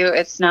issue.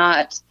 It's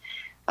not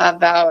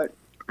about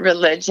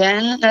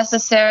religion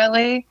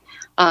necessarily,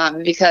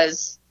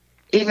 because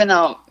even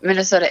though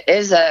Minnesota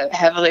is a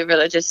heavily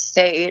religious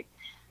state,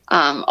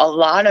 a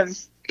lot of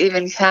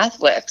even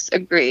Catholics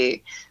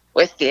agree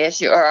with the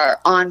issue or are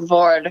on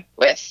board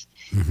with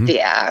the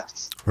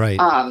act. Right.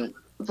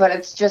 But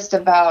it's just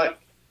about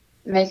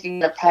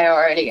making it a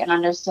priority and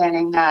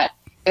understanding that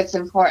it's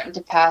important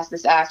to pass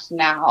this act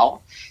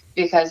now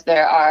because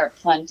there are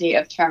plenty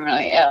of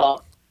terminally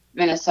ill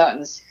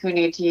Minnesotans who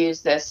need to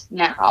use this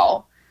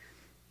now.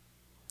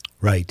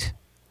 Right.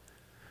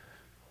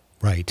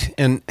 Right.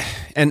 And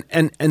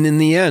in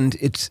the end,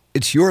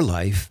 it's your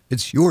life.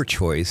 It's your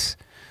choice.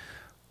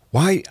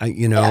 Why,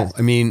 Yes.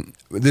 I mean,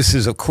 this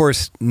is, of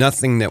course,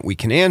 nothing that we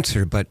can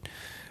answer, but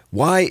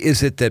why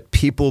is it that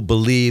people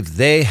believe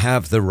they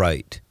have the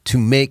right to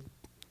make,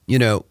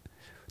 to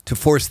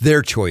force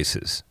their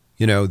choices,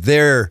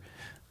 their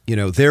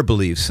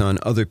beliefs on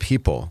other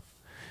people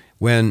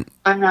when...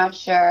 I'm not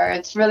sure.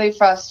 It's really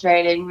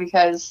frustrating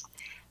because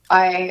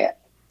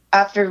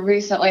after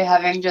recently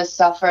having just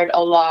suffered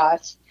a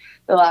lot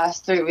the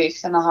last 3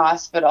 weeks in the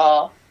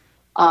hospital,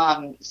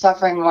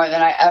 suffering more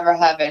than I ever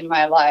have in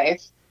my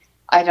life,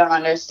 I don't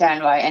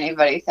understand why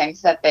anybody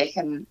thinks that they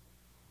can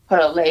put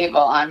a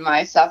label on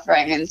my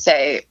suffering and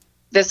say,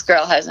 this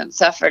girl hasn't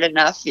suffered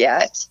enough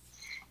yet.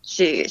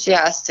 She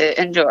has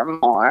to endure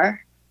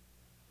more.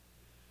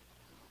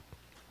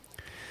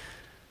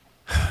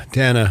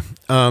 Danna,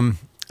 I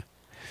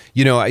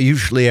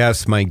usually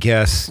ask my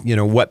guests,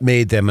 what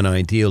made them an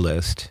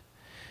idealist.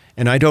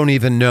 And I don't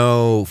even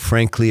know,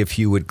 frankly, if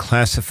you would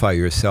classify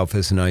yourself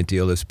as an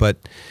idealist, but,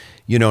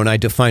 and I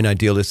define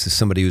idealist as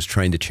somebody who's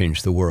trying to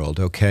change the world,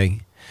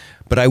 okay?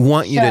 But I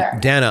want you to,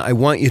 Danna, I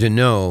want you to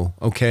know,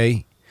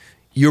 okay,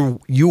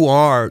 you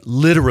are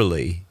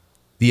literally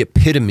the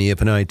epitome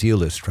of an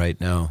idealist right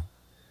now.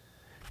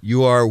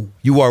 You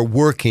are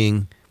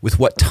working with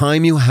what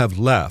time you have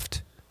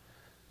left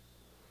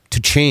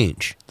to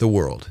change the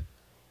world.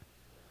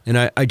 And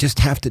I just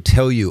have to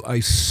tell you, I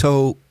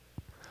just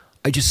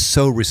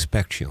so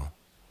respect you.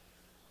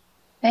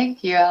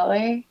 Thank you,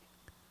 Ellie.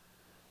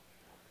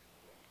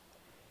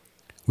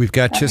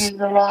 That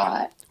means a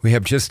lot. We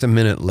have just a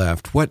minute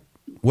left. What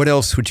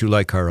else would you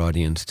like our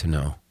audience to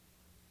know?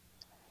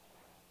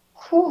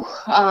 Whew,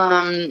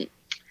 I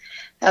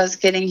was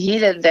getting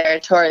heated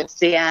there towards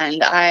the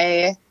end.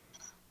 I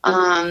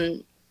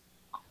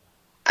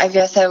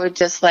guess I would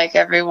just like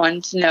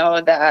everyone to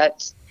know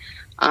that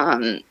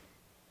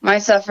my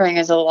suffering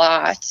is a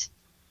lot,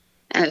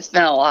 and it's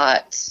been a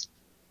lot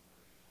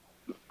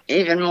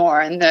even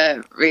more in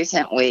the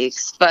recent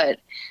weeks, but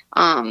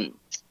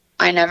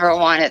I never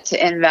want it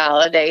to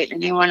invalidate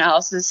anyone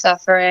else's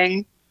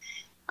suffering,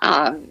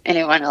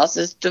 anyone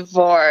else's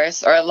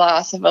divorce or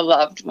loss of a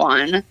loved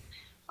one.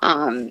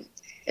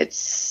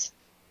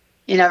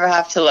 You never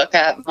have to look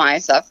at my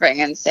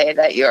suffering and say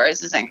that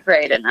yours isn't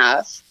great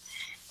enough.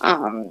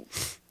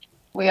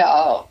 We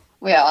all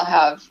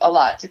have a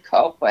lot to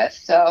cope with,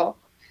 so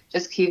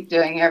just keep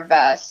doing your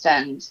best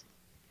and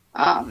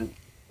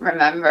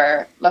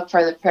remember, look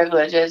for the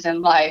privileges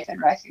in life and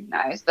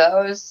recognize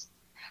those.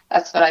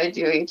 That's what I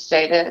do each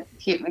day to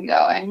keep me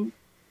going.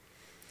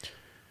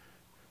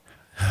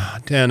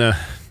 Danna,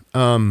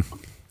 I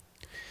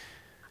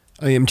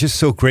am just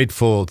so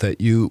grateful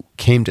that you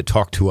came to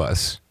talk to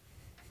us.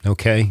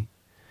 Okay,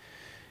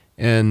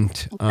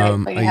 and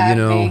all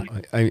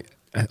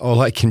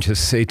I can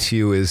just say to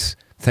you is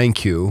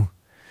thank you,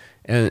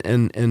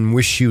 and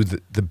wish you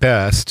the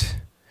best,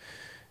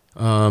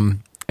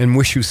 and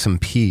wish you some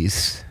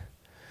peace.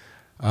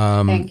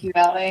 Thank you,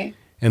 Ellie.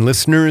 And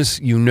listeners,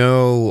 you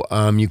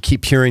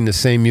keep hearing the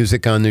same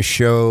music on this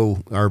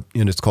show.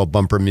 It's called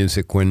bumper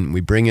music when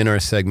we bring in our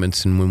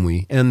segments and when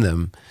we end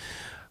them.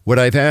 What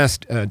I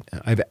asked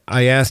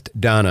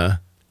Danna,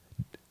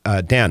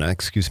 I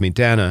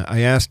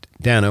asked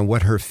Danna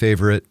what her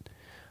favorite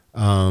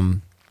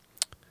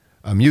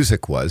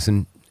music was,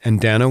 and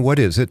Danna, what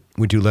is it?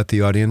 Would you let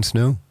the audience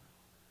know?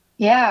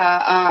 Yeah,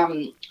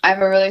 I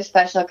have a really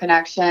special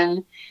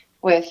connection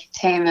with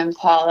Tame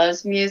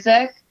Impala's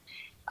music,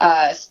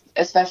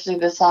 especially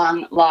the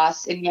song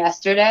Lost in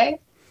Yesterday.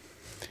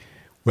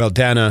 Well,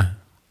 Danna,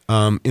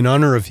 in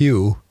honor of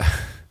you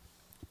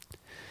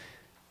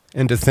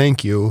and to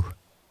thank you,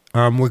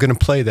 we're going to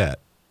play that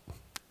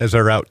as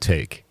our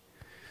outtake.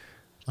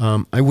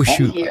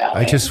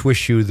 I just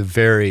wish you the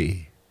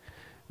very,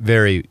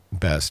 very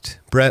best.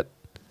 Brett,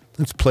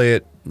 let's play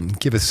it and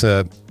give us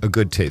a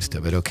good taste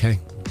of it,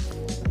 okay?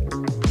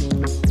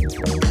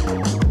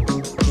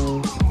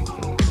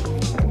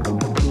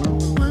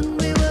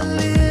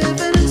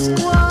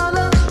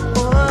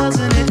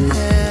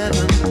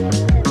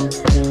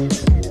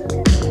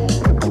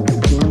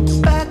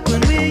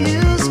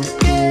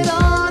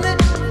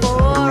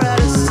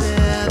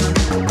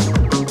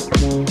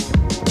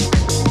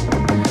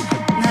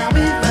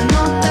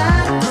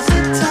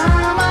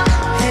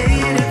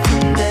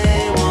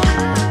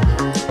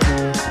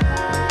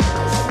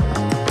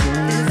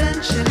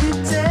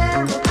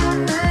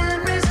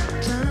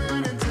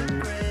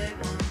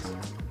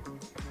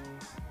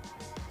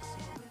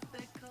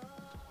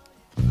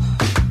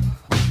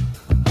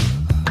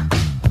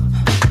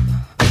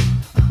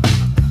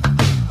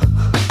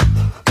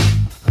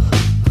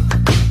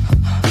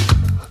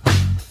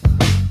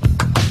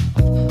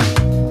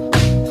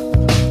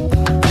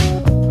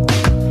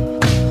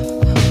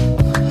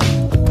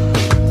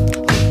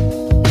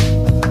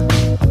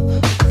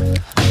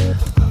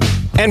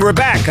 And we're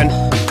back on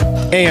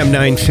AM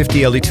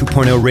 950 Ellie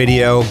 2.0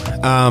 radio.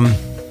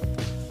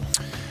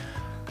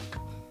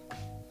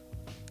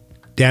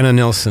 Danna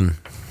Nelson.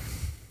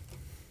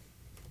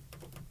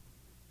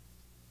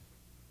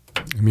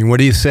 I mean, what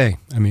do you say?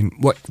 I mean,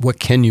 what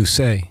can you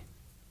say?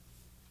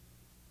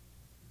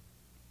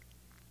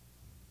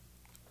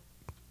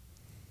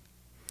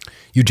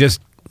 You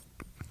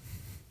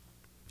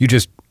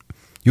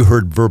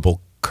heard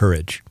verbal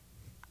courage.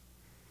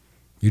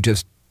 You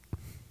just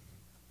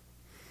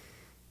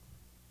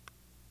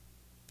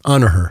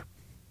honor her.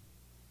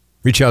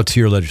 Reach out to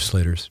your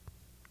legislators.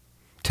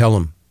 Tell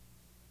them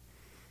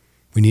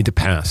we need to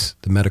pass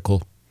the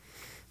medical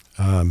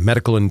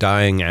and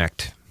dying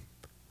act.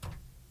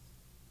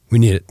 We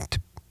need it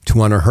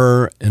to honor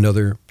her and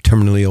other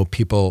terminally ill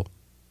people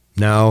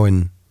now,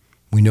 and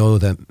we know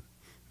that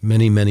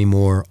many, many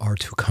more are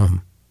to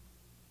come.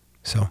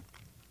 So,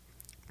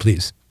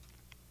 please,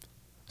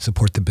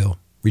 support the bill.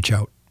 Reach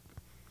out.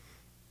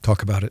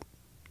 Talk about it.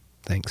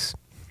 Thanks.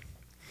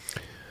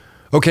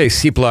 Okay,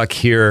 C-Block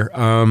here.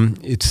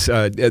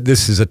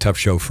 This is a tough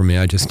show for me.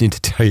 I just need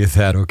to tell you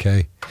that,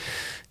 okay?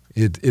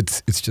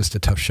 It's just a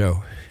tough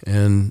show.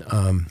 And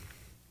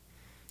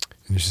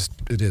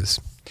it is.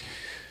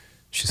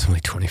 She's only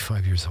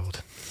 25 years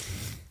old.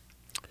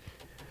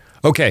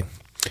 Okay.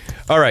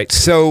 All right.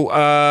 So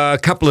a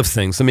couple of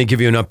things. Let me give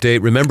you an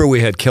update. Remember,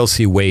 we had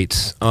Kelsey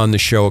Waits on the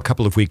show a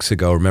couple of weeks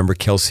ago. Remember,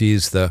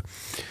 Kelsey's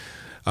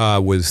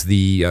was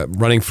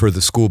running for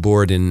the school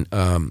board in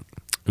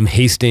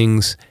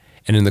Hastings.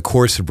 And in the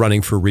course of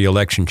running for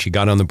re-election, she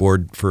got on the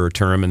board for a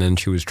term, and then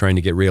she was trying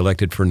to get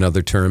re-elected for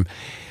another term.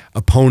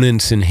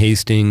 Opponents in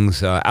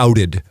Hastings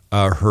outed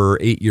her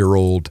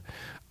 8-year-old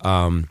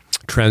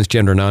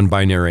transgender,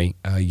 non-binary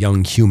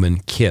young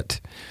human,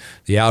 Kit.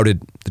 They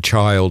outed the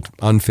child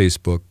on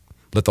Facebook,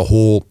 let the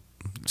whole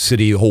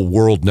city, the whole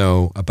world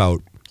know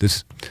about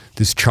this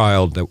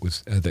child that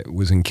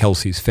was in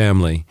Kelsey's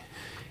family.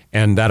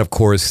 And that, of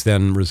course,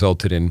 then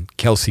resulted in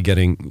Kelsey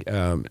getting,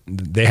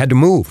 they had to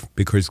move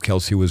because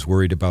Kelsey was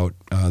worried about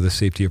the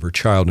safety of her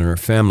child and her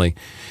family.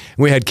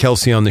 And we had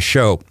Kelsey on the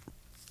show.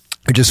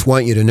 I just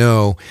want you to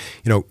know,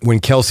 when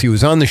Kelsey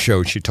was on the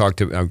show, she talked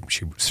about,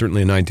 she was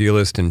certainly an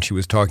idealist, and she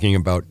was talking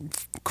about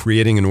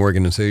creating an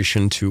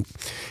organization to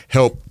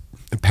help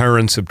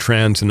parents of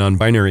trans and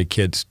non-binary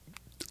kids,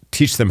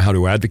 teach them how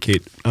to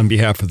advocate on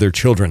behalf of their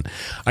children.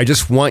 I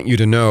just want you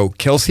to know,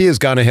 Kelsey has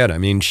gone ahead. I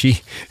mean,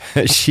 she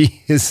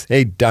is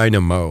a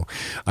dynamo.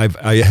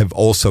 I have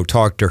also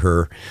talked to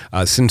her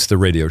since the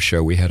radio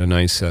show. We had a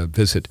nice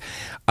visit.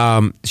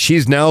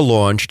 She's now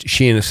launched,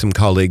 she and some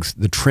colleagues,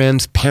 the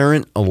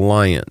Transparent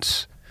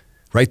Alliance.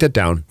 Write that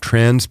down.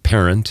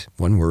 Transparent,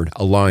 one word,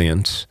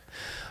 Alliance.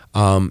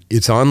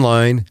 It's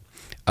online.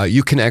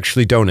 You can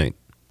actually donate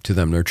to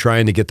them. They're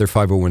trying to get their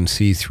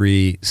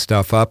 501c3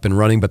 stuff up and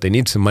running, but they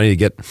need some money to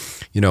get,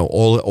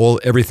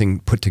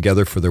 everything put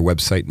together for their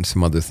website and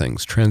some other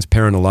things.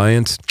 Transparent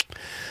Alliance.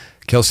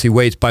 Kelsey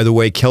Waits. By the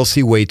way,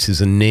 Kelsey Waits is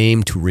a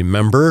name to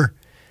remember.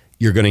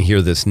 You're going to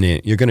hear this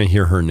name. You're going to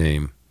hear her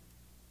name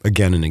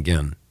again and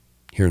again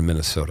here in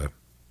Minnesota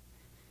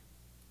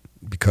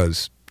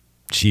because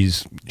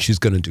she's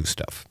going to do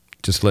stuff.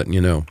 Just letting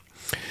you know.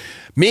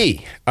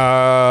 Me,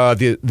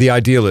 the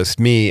idealist.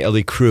 Me,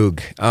 Ellie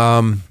Krug.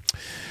 I'm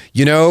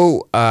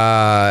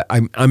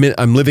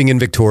living in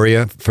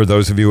Victoria, for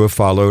those of you who have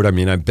followed. I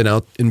mean, I've been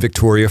out in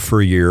Victoria for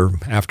a year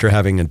after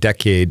having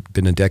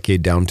been a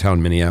decade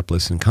downtown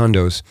Minneapolis in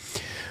condos.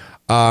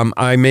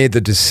 I made the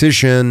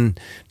decision,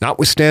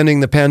 notwithstanding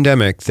the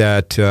pandemic,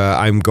 that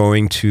I'm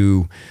going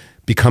to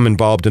become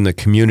involved in the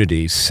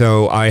community.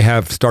 So I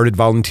have started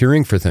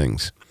volunteering for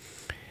things.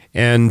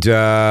 And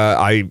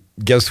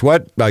guess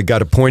what? I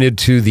got appointed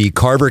to the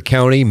Carver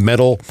County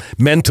Mental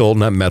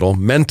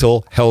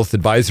Health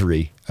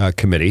Advisory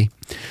Committee.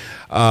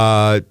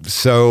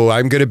 So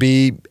I'm going to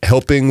be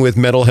helping with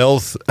mental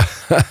health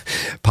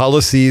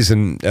policies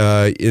in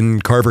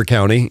Carver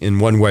County in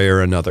one way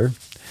or another.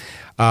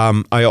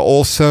 I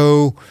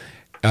also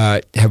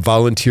have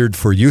volunteered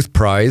for Youth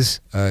Prize.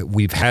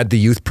 We've had the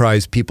Youth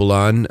Prize people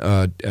on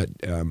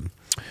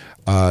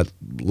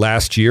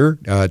last year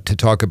to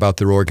talk about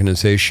their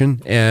organization,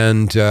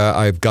 and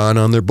I've gone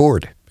on their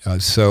board.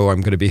 So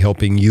I'm going to be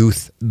helping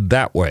youth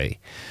that way.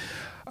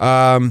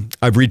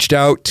 I've reached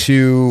out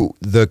to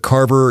the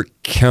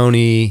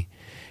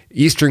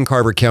Eastern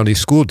Carver County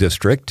School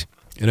District,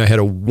 and I had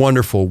a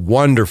wonderful,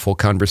 wonderful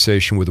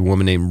conversation with a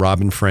woman named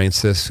Robin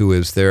Francis, who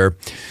is their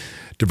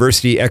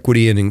diversity,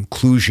 equity, and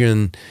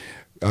inclusion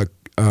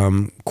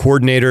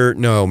manager,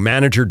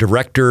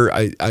 director.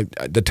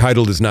 The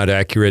title is not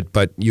accurate,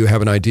 but you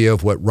have an idea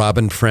of what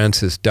Robin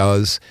Francis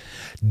does.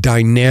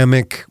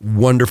 Dynamic,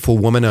 wonderful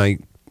woman. I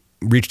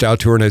reached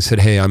out to her and I said,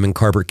 hey, I'm in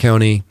Carver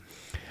County.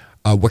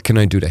 What can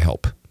I do to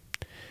help?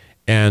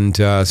 And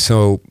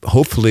so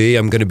hopefully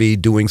I'm going to be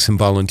doing some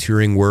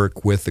volunteering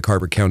work with the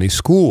Carver County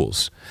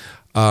schools.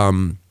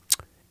 And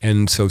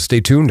so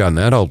stay tuned on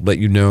that. I'll let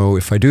you know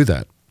if I do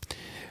that.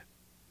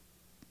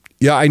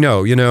 Yeah, I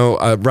know,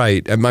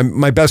 right. And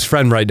my best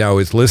friend right now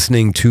is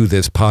listening to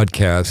this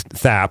podcast,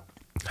 Thap.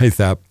 Hey,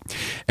 Thap.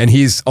 And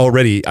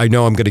I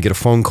know I'm going to get a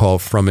phone call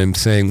from him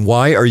saying,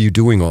 why are you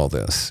doing all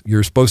this?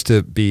 You're supposed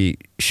to be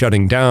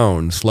shutting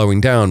down,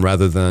 slowing down,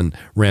 rather than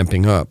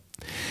ramping up.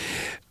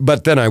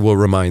 But then I will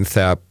remind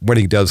Thap, when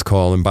he does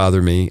call and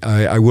bother me,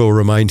 I will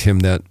remind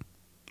him that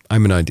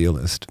I'm an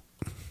idealist.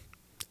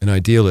 And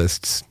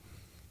idealists,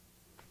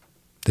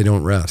 they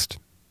don't rest.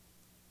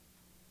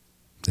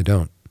 They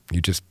don't. We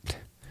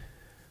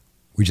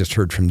just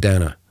heard from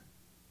Danna.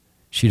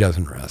 She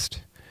doesn't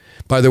rest.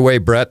 By the way,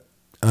 Brett,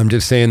 I'm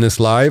just saying this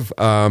live.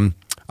 I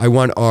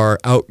want our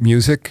out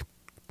music,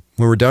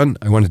 when we're done,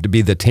 I want it to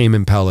be the Tame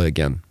Impala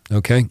again,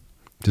 okay?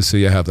 Just so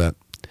you have that.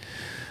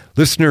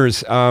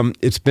 Listeners,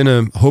 it's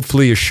been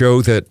hopefully a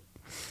show that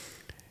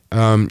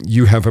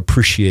you have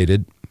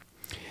appreciated.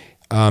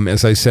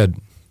 As I said,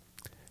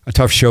 a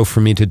tough show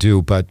for me to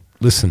do, but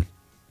listen,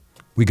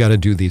 we got to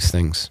do these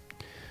things.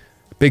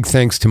 Big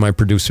thanks to my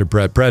producer,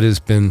 Brett. Brett has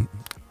been,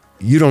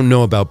 you don't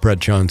know about Brett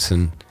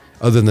Johnson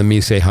other than me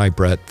say, hi,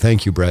 Brett.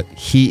 Thank you, Brett.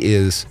 He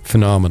is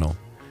phenomenal.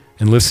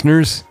 And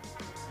listeners,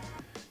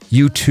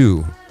 you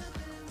too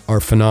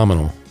are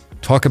phenomenal.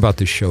 Talk about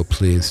this show,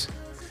 please.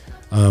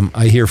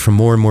 I hear from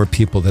more and more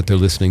people that they're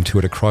listening to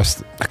it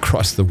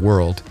across the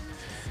world.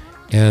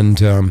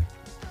 And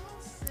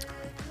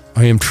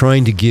I am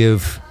trying to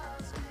give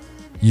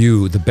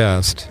you the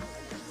best,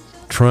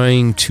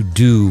 trying to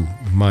do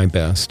my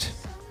best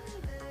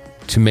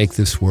to make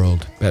this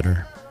world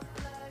better.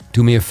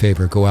 Do me a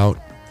favor, go out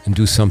and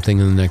do something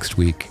in the next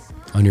week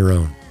on your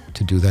own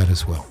to do that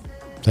as well.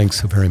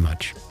 Thanks so very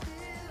much.